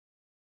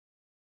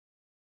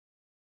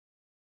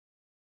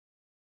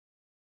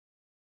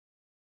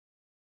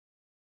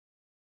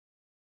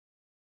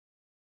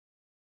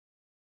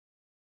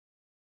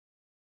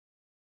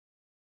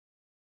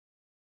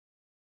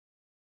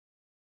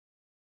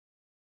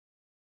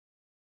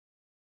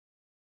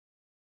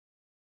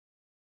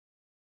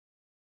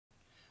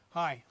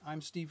Hi,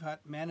 I'm Steve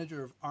Hutt,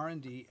 Manager of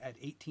R&D at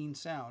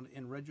 18Sound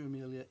in Reggio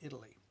Emilia,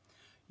 Italy.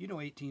 You know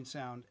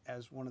 18Sound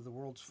as one of the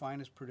world's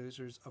finest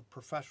producers of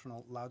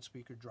professional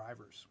loudspeaker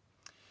drivers.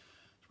 So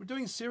we're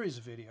doing a series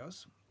of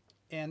videos,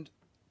 and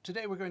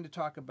today we're going to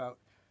talk about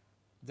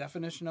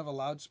definition of a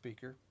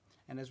loudspeaker,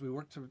 and as we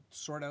work to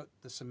sort out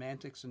the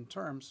semantics and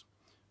terms,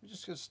 we're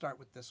just going to start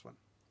with this one.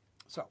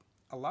 So,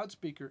 a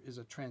loudspeaker is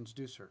a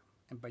transducer,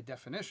 and by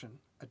definition,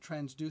 a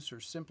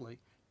transducer simply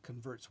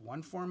converts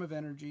one form of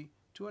energy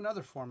to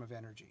another form of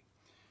energy.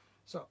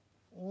 So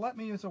let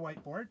me use a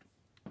whiteboard.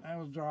 I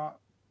will draw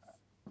a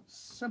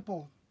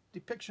simple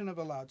depiction of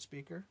a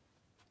loudspeaker.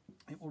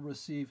 It will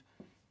receive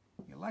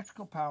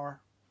electrical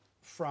power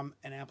from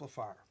an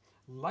amplifier.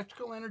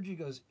 Electrical energy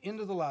goes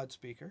into the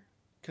loudspeaker,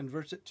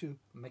 converts it to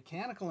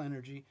mechanical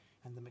energy,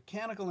 and the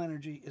mechanical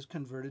energy is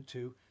converted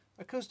to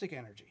acoustic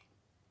energy.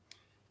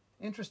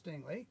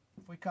 Interestingly,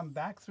 if we come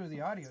back through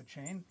the audio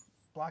chain,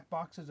 black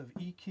boxes of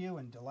EQ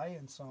and delay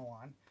and so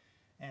on,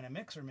 and a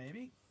mixer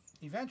maybe,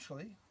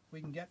 eventually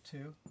we can get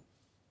to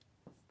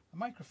a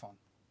microphone,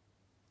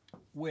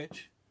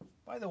 which,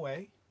 by the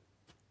way,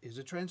 is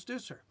a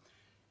transducer.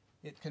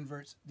 It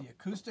converts the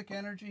acoustic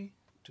energy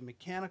to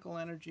mechanical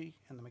energy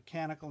and the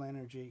mechanical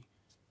energy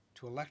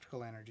to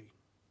electrical energy.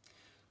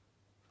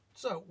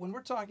 So when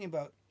we're talking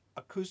about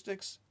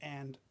acoustics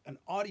and an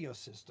audio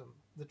system,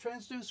 the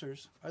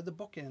transducers are the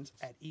bookends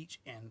at each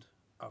end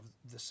of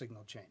the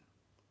signal chain.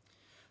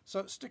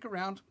 So stick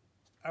around.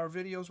 Our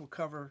videos will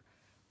cover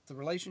the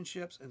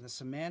relationships and the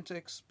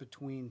semantics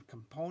between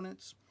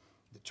components,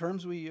 the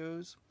terms we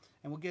use,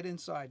 and we'll get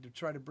inside to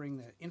try to bring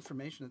the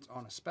information that's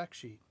on a spec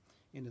sheet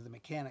into the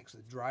mechanics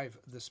that drive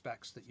the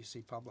specs that you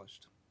see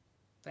published.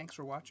 Thanks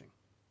for watching.